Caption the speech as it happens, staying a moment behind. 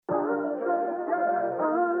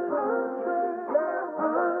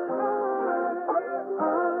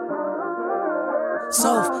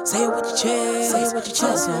So, say it with your chest. Say it with your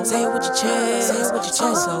chest. Say it with your chest. Say it with your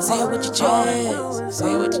chest. Say it with your chest.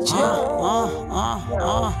 Say it with your chest.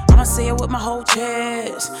 I'ma say it with my whole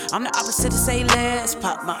chest. I'm the opposite of say less.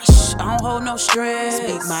 Pop my I don't hold no stress.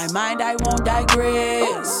 Speak my mind, I won't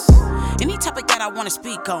digress. Any topic that I wanna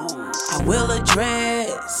speak on, I will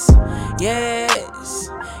address. Yes.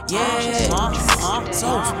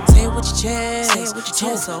 So, say it with your chest. Say it with your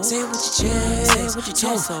chest. Say it with your chest. Say it with your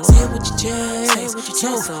chest. Say it with your chest. Say it with your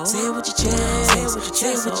chest. Say it with your chest. Say it with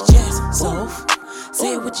your chest. So,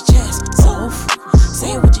 say it with your chest. So,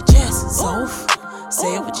 say it with your chest. So,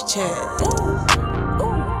 say it with your chest.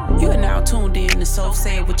 You are now tuned in to Soph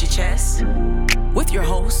Say It With Your Chest with your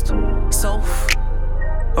host, Soph.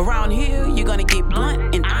 Around here, you're gonna get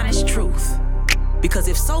blunt and honest truth. Because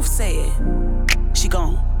if Soph say it, she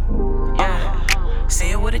gon'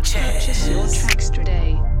 say it with a chest. Purchase your tracks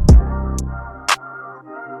today.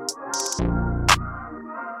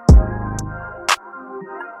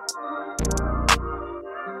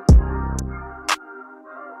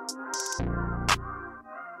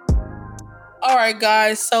 All right,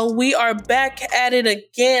 guys, so we are back at it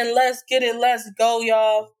again. Let's get it. Let's go,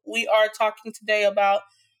 y'all. We are talking today about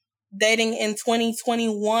dating in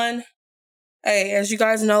 2021. Hey, as you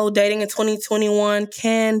guys know, dating in 2021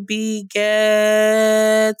 can be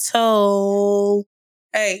ghetto.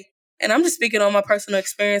 Hey, and I'm just speaking on my personal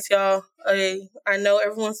experience, y'all. Hey, I know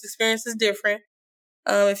everyone's experience is different.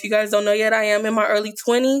 If you guys don't know yet, I am in my early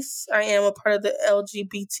 20s. I am a part of the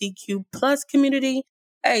LGBTQ plus community.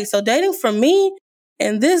 Hey, so dating for me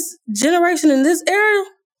in this generation, in this era,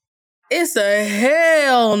 it's a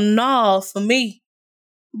hell no for me.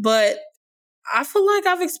 But I feel like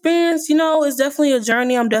I've experienced, it's definitely a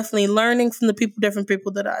journey. I'm definitely learning from the different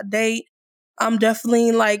people that I date. I've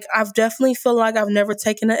definitely feel like I've never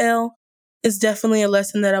taken an L. It's definitely a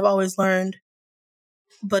lesson that I've always learned.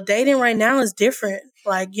 But dating right now is different.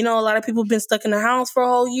 Like, a lot of people have been stuck in the house for a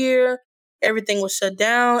whole year. Everything was shut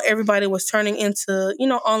down. Everybody was turning into,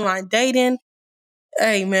 online dating.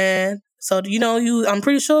 Hey, man. So, I'm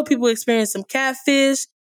pretty sure people experienced some catfish.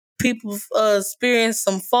 People experienced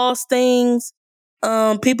some false things.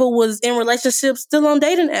 People was in relationships still on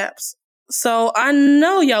dating apps. So I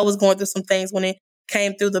know y'all was going through some things when it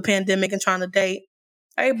came through the pandemic and trying to date.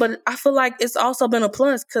 Hey, but I feel like it's also been a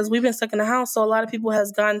plus because we've been stuck in the house. So a lot of people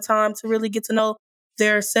has gotten time to really get to know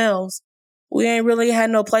their selves. We ain't really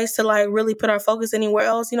had no place to really put our focus anywhere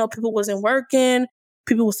else. People wasn't working.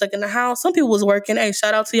 People were stuck in the house. Some people was working. Hey,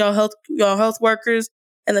 shout out to y'all health workers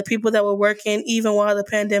and the people that were working even while the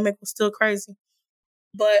pandemic was still crazy.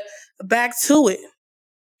 But back to it.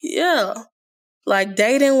 Yeah.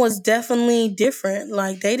 Dating was definitely different.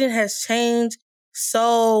 Dating has changed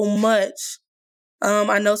so much.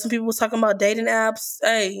 I know some people was talking about dating apps.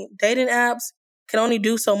 Hey, dating apps can only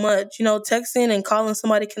do so much. Texting and calling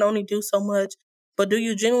somebody can only do so much. But do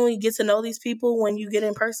you genuinely get to know these people when you get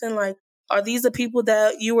in person? Are these the people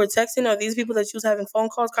that you were texting? Are these people that you was having phone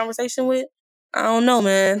calls, conversation with? I don't know,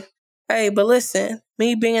 man. Hey, but listen,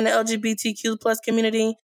 me being in the LGBTQ plus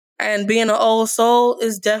community and being an old soul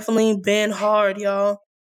is definitely been hard, y'all.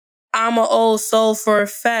 I'm an old soul for a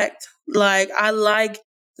fact. I like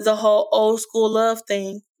the whole old school love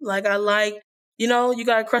thing. I like, you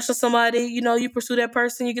got a crush on somebody, you pursue that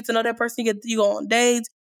person, you get to know that person, you go on dates,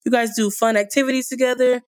 you guys do fun activities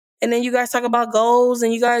together, and then you guys talk about goals,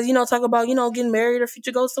 and you guys, talk about, getting married or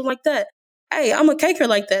future goals, something like that. Hey, I'm a caker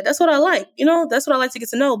like that. That's what I like. That's what I like to get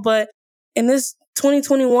to know. But in this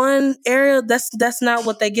 2021 era, that's not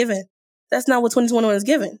what they're giving. That's not what 2021 is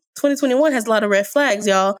giving. 2021 has a lot of red flags,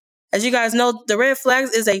 y'all. As you guys know, the red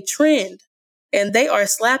flags is a trend. And they are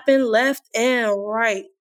slapping left and right.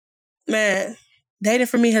 Man, dating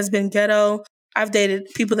for me has been ghetto. I've dated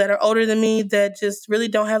people that are older than me that just really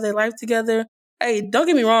don't have their life together. Hey, don't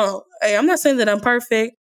get me wrong. Hey, I'm not saying that I'm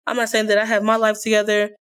perfect. I'm not saying that I have my life together.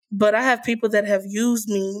 But I have people that have used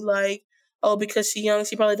me because she's young,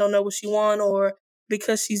 she probably don't know what she want. Or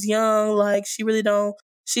because she's young, she really don't.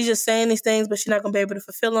 She's just saying these things, but she's not going to be able to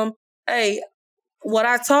fulfill them. Hey, what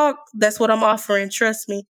I talk, that's what I'm offering. Trust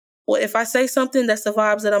me. Well, if I say something, that's the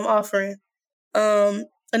vibes that I'm offering. And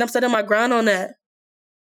I'm setting my ground on that.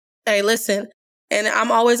 Hey, listen. And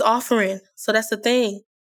I'm always offering. So that's the thing.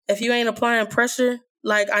 If you ain't applying pressure,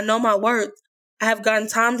 I know my worth. I have gotten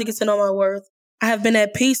time to get to know my worth. I have been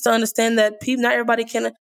at peace to understand that not everybody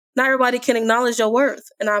can acknowledge your worth.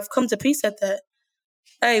 And I've come to peace at that.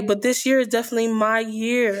 Hey, but this year is definitely my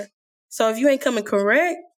year. So if you ain't coming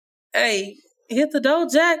correct, hey, hit the door,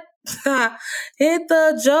 Jack. Hit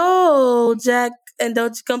the Joe, Jack, and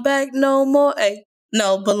don't you come back no more. Hey,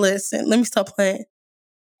 no, but listen, let me stop playing.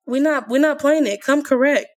 We're not playing it. Come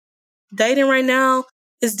correct. Dating right now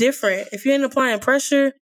is different. If you ain't applying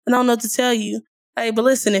pressure, then I don't know what to tell you. Hey, but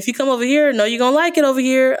listen, if you come over here, know you're gonna like it over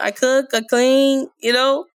here. I cook, I clean,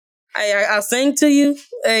 I sing to you.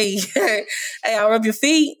 Hey, hey, I'll rub your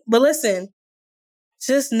feet. But listen,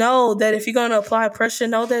 just know that if you're gonna apply pressure,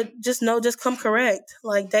 just come correct.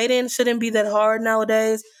 Like dating shouldn't be that hard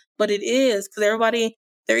nowadays, but it is because everybody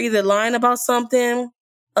they're either lying about something,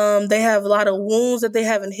 they have a lot of wounds that they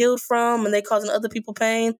haven't healed from, and they causing other people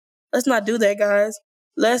pain. Let's not do that, guys.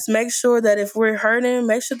 Let's make sure that if we're hurting,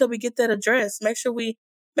 make sure that we get that addressed. Make sure we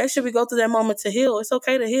go through that moment to heal. It's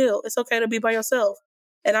okay to heal. It's okay to be by yourself.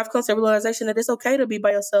 And I've come to a realization that it's okay to be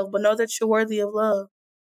by yourself, but know that you're worthy of love.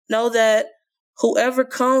 Know that whoever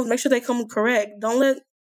comes, make sure they come correct. Don't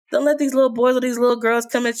let these little boys or these little girls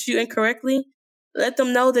come at you incorrectly. Let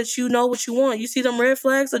them know that you know what you want. You see them red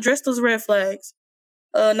flags, address those red flags.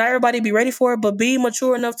 Not everybody be ready for it, but be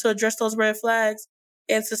mature enough to address those red flags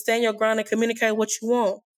and to stand your ground and communicate what you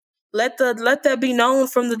want. Let that be known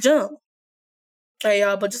from the jump. Hey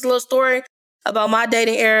y'all, but just a little story about my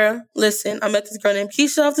dating era. Listen, I met this girl named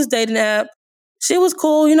Keisha off this dating app. She was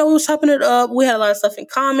cool, we was chopping it up. We had a lot of stuff in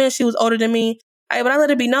common. She was older than me. Hey, but I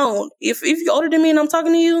let it be known. If you're older than me and I'm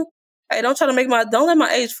talking to you, hey, don't let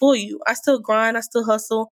my age fool you. I still grind, I still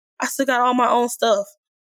hustle, I still got all my own stuff.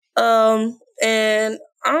 And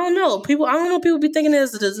I don't know, people be thinking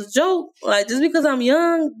this is a joke. Like, just because I'm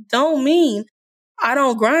young, don't mean I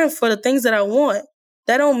don't grind for the things that I want.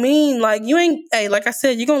 That don't mean, like, you ain't, hey, like I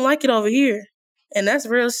said, you're gonna like it over here. And that's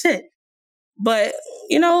real shit. But,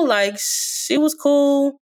 like, she was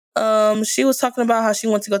cool. She was talking about how she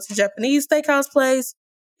went to go to the Japanese steakhouse place.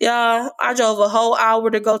 Yeah, I drove a whole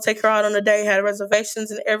hour to go take her out on a date, had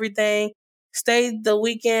reservations and everything, stayed the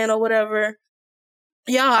weekend or whatever.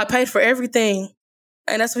 Yeah, I paid for everything.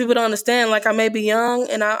 And that's what people don't understand. Like, I may be young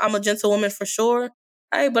and I'm a gentlewoman for sure.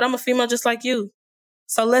 Hey, but I'm a female just like you.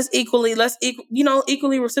 So equally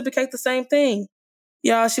reciprocate the same thing.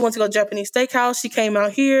 Yeah, she went to go to Japanese steakhouse. She came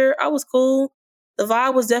out here. I was cool. The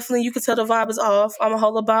vibe was definitely, you could tell the vibe is off. I'm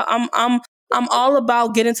all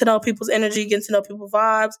about getting to know people's energy, getting to know people's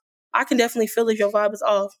vibes. I can definitely feel if your vibe is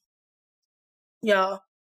off. Yeah.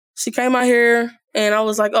 She came out here and I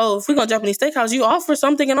was like, oh, if we're going to Japanese steakhouse, you offer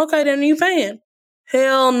something and okay, then you paying.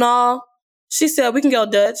 Hell no. She said, we can go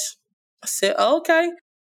Dutch. I said, okay.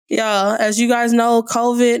 Yeah, as you guys know,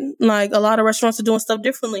 COVID, like a lot of restaurants are doing stuff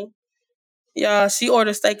differently. Yeah, she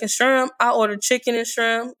ordered steak and shrimp. I ordered chicken and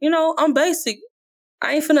shrimp. I'm basic.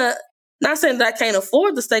 I ain't finna, not saying that I can't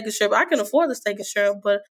afford the steak and shrimp. I can afford the steak and shrimp,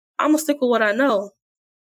 but I'm gonna stick with what I know.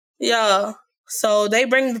 Yeah. So they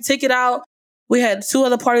bring the ticket out. We had two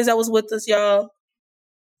other parties that was with us, y'all.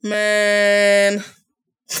 Man.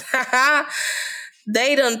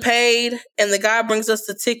 They done paid, and the guy brings us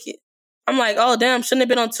the ticket. I'm like, oh, damn, shouldn't have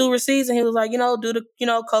been on two receipts? And he was like, due to,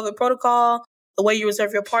 COVID protocol, the way you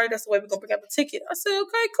reserve your party, that's the way we're going to bring out the ticket. I said,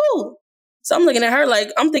 okay, cool. So I'm looking at her like,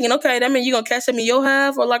 I'm thinking, okay, that means you going to cash at me your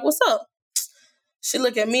half? Or like, what's up? She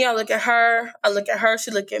look at me, I look at her. I look at her,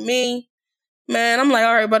 she look at me. Man, I'm like,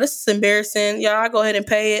 all right, bro, this is embarrassing. Yeah, I'll go ahead and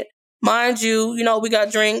pay it. Mind you, we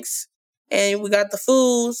got drinks and we got the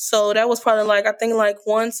food. So that was probably like, I think like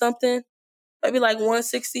one something. Maybe like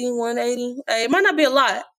 160, 180. Hey, it might not be a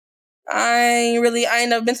lot. I ain't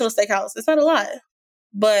never been to a steakhouse. It's not a lot.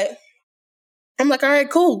 But I'm like, all right,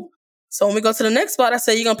 cool. So when we go to the next spot, I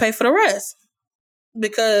say, you're going to pay for the rest.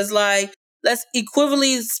 Because, like, let's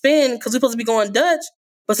equivalently spend, because we're supposed to be going Dutch.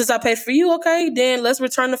 But since I paid for you, okay, then let's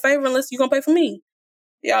return the favor and you're going to pay for me.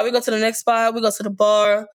 Yeah, we go to the next spot. We go to the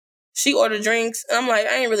bar. She ordered drinks. And I'm like,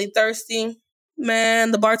 I ain't really thirsty.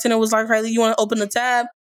 Man, the bartender was like, Riley, you want to open the tab?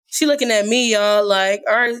 She looking at me, y'all, like,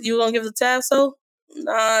 all right, you gonna give the tab, so?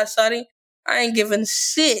 Nah, shawty, I ain't giving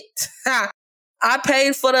shit. I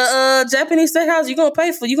paid for the Japanese steakhouse. You gonna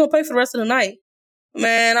pay for the rest of the night.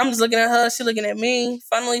 Man, I'm just looking at her. She looking at me.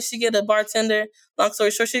 Finally, she get the bartender. Long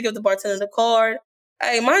story short, she give the bartender the card.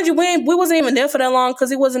 Hey, mind you, we wasn't even there for that long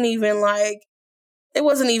because it wasn't even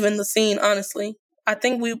the scene, honestly. I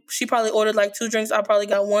think she probably ordered like 2 drinks. I probably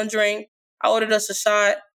got 1 drink. I ordered us a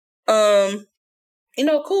shot.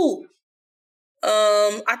 Cool.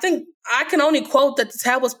 I think I can only quote that the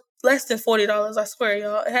tab was less than $40. I swear,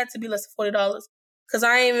 y'all, it had to be less than $40 because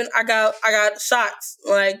I got shots.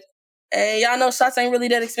 Like, and y'all know shots ain't really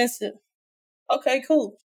that expensive. Okay,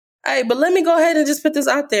 cool. Hey, but let me go ahead and just put this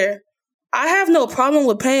out there. I have no problem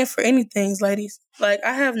with paying for anything, ladies. Like,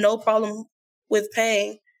 I have no problem with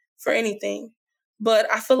paying for anything, but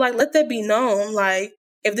I feel like let that be known. Like,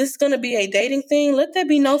 if this is going to be a dating thing, let that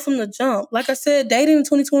be known from the jump. Like I said, dating in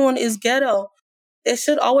 2021 is ghetto. it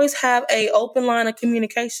should always have a open line of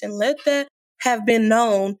communication. Let that have been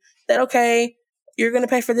known that, okay, you're going to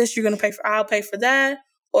pay for this, I'll pay for that.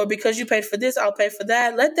 Or because you paid for this, I'll pay for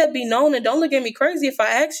that. Let that be known, and don't look at me crazy if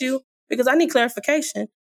I ask you, because I need clarification.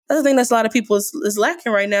 That's the thing that's a lot of people is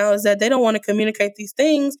lacking right now, is that they don't want to communicate these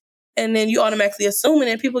things, and then you automatically assume it,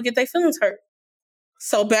 and people get their feelings hurt.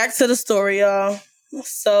 So back to the story, y'all.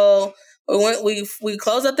 So we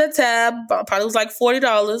closed up that tab. Probably was like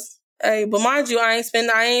 $40. Hey, but mind you, I ain't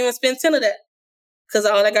even spend 10 of that, because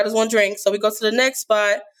all I got is one drink. So we go to the next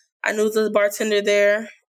spot. I knew the bartender there.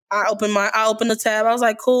 I opened the tab. I was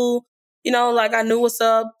like, cool. Like, I knew what's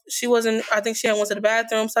up. I think she had went to the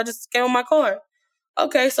bathroom, so I just gave him my card.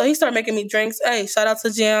 Okay, so he started making me drinks. Hey, shout out to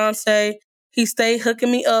Gianse. He stayed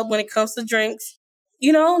hooking me up when it comes to drinks.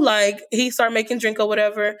 Like, he started making drink or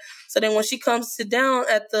whatever. So then when she comes to sit down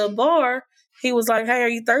at the bar, he was like, hey, are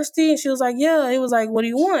you thirsty? And she was like, yeah. He was like, what do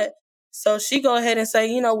you want? So she go ahead and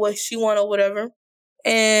say, what she want or whatever.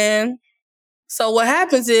 And so what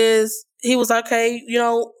happens is, he was like, okay,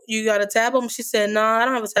 you got a tab open? She said, nah, I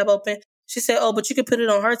don't have a tab open. She said, oh, but you can put it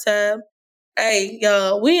on her tab. Hey,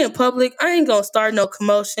 y'all, we in public. I ain't gonna start no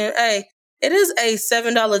commotion. Hey, it is a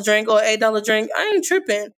 $7 drink or $8 drink. I ain't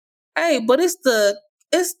tripping. Hey, but it's the,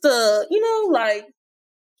 like,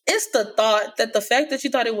 it's the thought that the fact that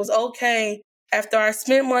you thought it was okay after I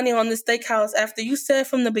spent money on this steakhouse, after you said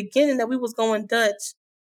from the beginning that we was going Dutch,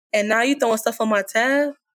 and now you throwing stuff on my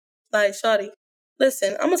tab? Like, shawty,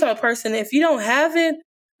 listen, I'm the type of person, if you don't have it,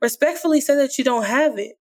 respectfully say that you don't have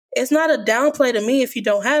it. It's not a downplay to me if you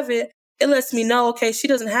don't have it. It lets me know, okay, she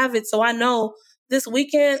doesn't have it, so I know this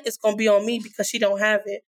weekend it's going to be on me because she don't have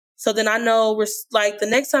it. So then I know, like, the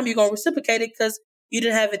next time you're going to reciprocate it because you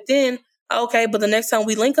didn't have it then. Okay, but the next time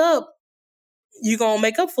we link up, you're going to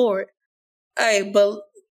make up for it. Hey, but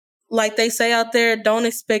like they say out there, don't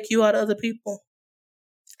expect you out of other people.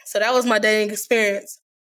 So that was my dating experience.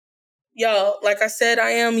 Y'all, like I said, I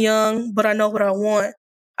am young, but I know what I want.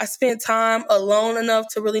 I spent time alone enough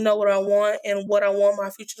to really know what I want and what I want my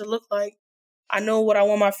future to look like. I know what I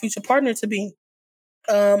want my future partner to be.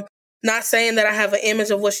 Not saying that I have an image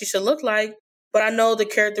of what she should look like, but I know the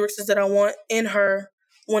characteristics that I want in her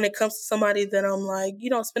when it comes to somebody that I'm like,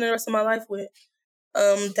 spending the rest of my life with.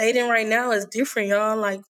 Dating right now is different, y'all.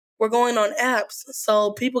 Like, we're going on apps,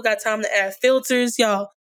 so people got time to add filters, y'all.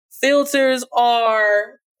 Filters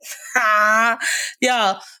are,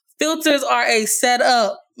 filters are a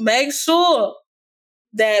setup. Make sure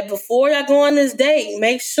that before y'all go on this date,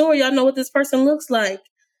 make sure y'all know what this person looks like.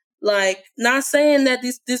 Like, not saying that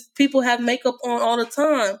these people have makeup on all the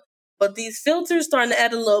time, but these filters starting to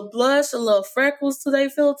add a little blush, a little freckles to their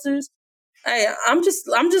filters. Hey, I'm just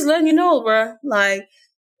letting you know, bro. Like,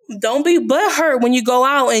 don't be butthurt when you go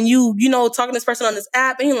out and you talking to this person on this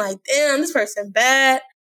app and you're like, damn, this person bad.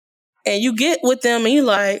 And you get with them and you're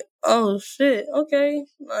like, oh shit, okay.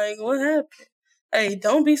 Like, what happened? Hey,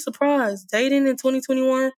 don't be surprised. Dating in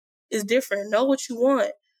 2021 is different. Know what you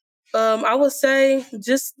want. I would say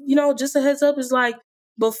just a heads up is, like,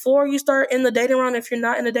 before you start in the dating round, if you're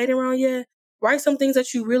not in the dating round yet, write some things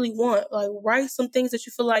that you really want. Like, write some things that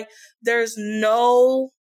you feel like there's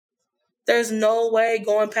no way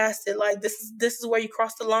going past it. Like, this is where you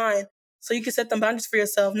cross the line, so you can set them boundaries for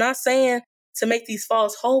yourself. Not saying to make these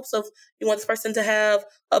false hopes of you want this person to have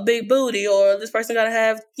a big booty, or this person gotta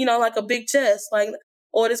have like a big chest, like,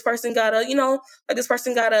 or this person gotta this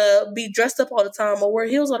person gotta be dressed up all the time or wear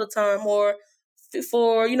heels all the time, or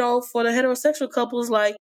for the heterosexual couples,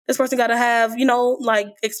 like, this person gotta have like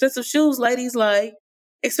expensive shoes. Ladies, like,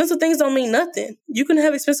 expensive things don't mean nothing. You can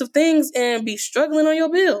have expensive things and be struggling on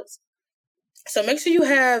your bills. So make sure you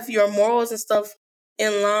have your morals and stuff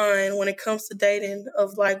in line when it comes to dating,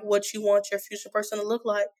 of like what you want your future person to look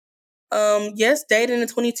like. Yes, dating in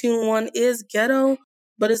 2021 is ghetto,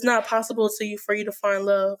 but it's not possible for you to find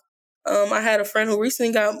love. I had a friend who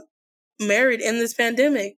recently got married in this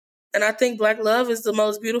pandemic, and I think Black love is the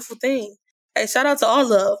most beautiful thing. Hey, shout out to all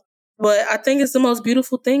love, but I think it's the most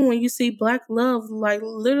beautiful thing when you see Black love, like,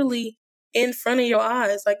 literally in front of your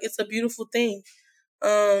eyes. Like, it's a beautiful thing.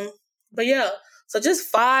 But yeah, so just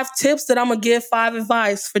 5 tips that I'm going to give, 5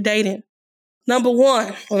 advice for dating. Number 1,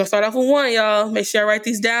 we're going to start off with 1, y'all. Make sure I write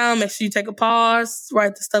these down. Make sure you take a pause,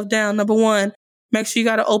 write the stuff down. Number 1, make sure you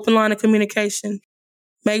got an open line of communication.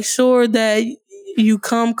 Make sure that you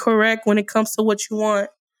come correct when it comes to what you want.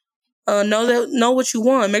 Know what you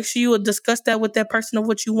want. Make sure you discuss that with that person of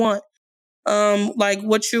what you want. Like,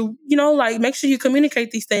 what make sure you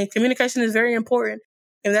communicate these things. Communication is very important.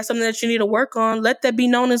 If that's something that you need to work on, let that be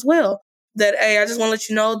known as well. That, hey, I just want to let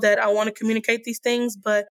you know that I want to communicate these things,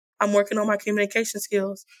 but I'm working on my communication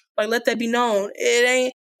skills. Like, let that be known.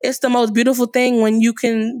 It's the most beautiful thing when you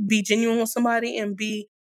can be genuine with somebody and be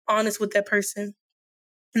honest with that person.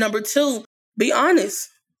 Number 2, be honest.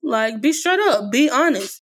 Like, be straight up, be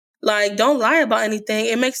honest. Like, don't lie about anything.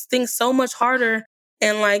 It makes things so much harder.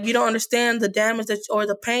 And like, you don't understand the damage or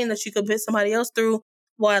the pain that you could put somebody else through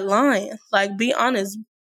while lying. Like, be honest.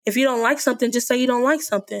 If you don't like something, just say you don't like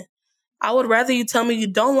something. I would rather you tell me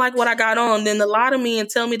you don't like what I got on than to lie to me and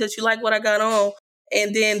tell me that you like what I got on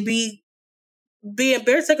and then be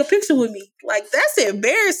embarrassed to take a picture with me. Like, that's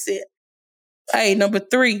embarrassing. Hey, number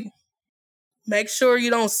 3, make sure you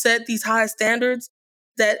don't set these high standards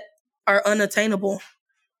that are unattainable.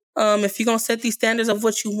 If you're going to set these standards of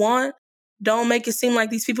what you want, don't make it seem like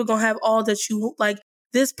these people going to have all that you like.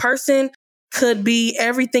 This person could be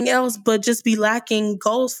everything else, but just be lacking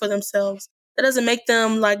goals for themselves. That doesn't make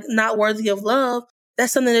them like not worthy of love.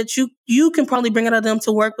 That's something that you can probably bring out of them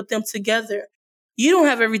to work with them together. You don't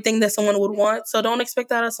have everything that someone would want, so don't expect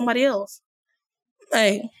that out of somebody else.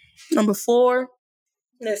 Hey, number 4,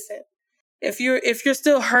 listen. If you're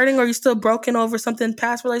still hurting or you're still broken over something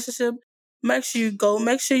past relationship, make sure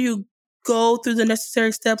you go through the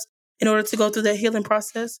necessary steps in order to go through that healing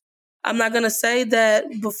process. I'm not going to say that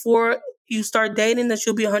before you start dating that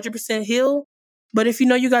you'll be 100% healed, but if you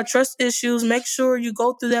know you got trust issues, make sure you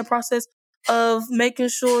go through that process of making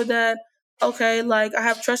sure that, okay, like I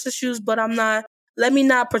have trust issues, but let me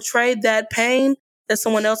not portray that pain that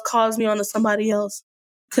someone else caused me onto somebody else.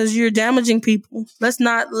 Because you're damaging people.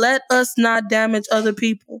 Let us not damage other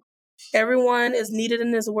people. Everyone is needed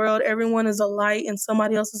in this world. Everyone is a light in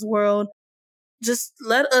somebody else's world. Just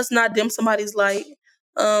let us not dim somebody's light.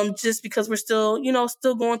 Just because we're still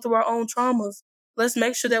going through our own traumas. Let's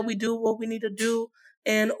make sure that we do what we need to do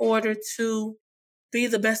in order to be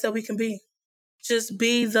the best that we can be. Just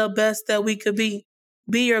be the best that we could be.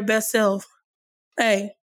 Be your best self.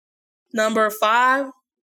 Hey, number 5.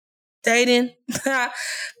 Dating.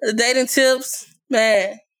 Dating tips.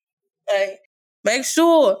 Man. Hey. Make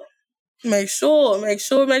sure. Your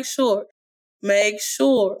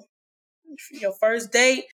first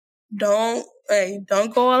date, don't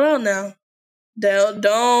go all out now.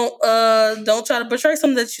 Don't try to portray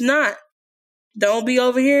something that you're not. Don't be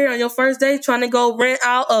over here on your first date trying to go rent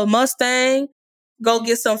out a Mustang, go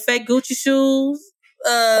get some fake Gucci shoes,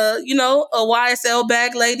 a YSL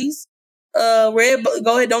bag, ladies. Red,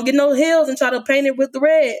 go ahead, don't get no heels and try to paint it with the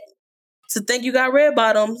red to think you got red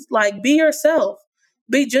bottoms. Like, be yourself.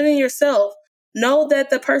 Be genuine yourself. Know that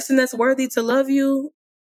the person that's worthy to love you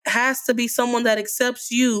has to be someone that accepts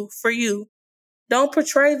you for you. Don't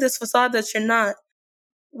portray this facade that you're not.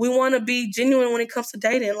 We want to be genuine when it comes to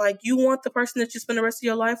dating. Like, you want the person that you spend the rest of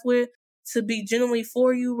your life with to be genuinely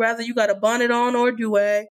for you, rather you got a bonnet on or a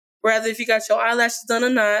do-rag, rather if you got your eyelashes done or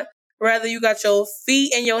not, rather you got your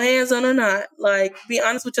feet and your hands on or not. Like, be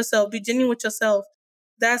honest with yourself. Be genuine with yourself.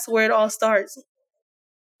 That's where it all starts.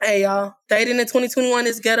 Hey, y'all. Dating in 2021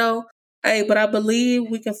 is ghetto. Hey, but I believe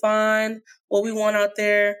we can find what we want out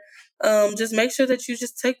there. Just make sure that you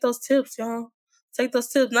just take those tips, y'all. Take those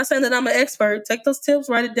tips. Not saying that I'm an expert. Take those tips.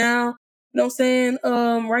 Write it down. You know what I'm saying?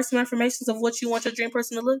 Write some affirmations of what you want your dream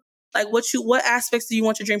person to look like. What aspects do you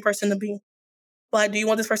want your dream person to be? Like, do you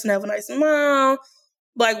want this person to have a nice smile?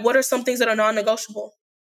 Like, what are some things that are non-negotiable?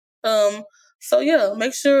 So yeah,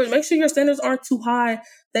 make sure your standards aren't too high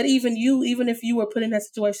that even if you were put in that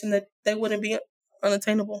situation, that they wouldn't be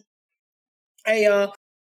unattainable. Hey, y'all.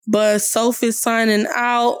 But Soph is signing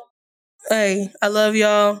out. Hey, I love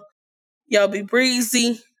y'all. Y'all be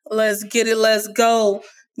breezy. Let's get it. Let's go.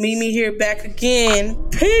 Meet me here back again.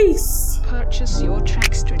 Peace. Purchase your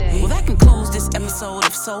tracks today. Well, that concludes this episode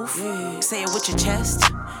of Soph. Say it with your chest.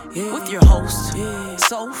 With your host,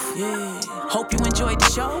 Soph. Hope you enjoyed the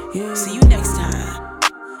show. See you next time.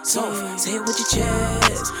 Soph, say it with your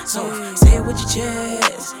chest. Soph, say it with your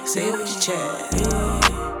chest. Say it with your chest.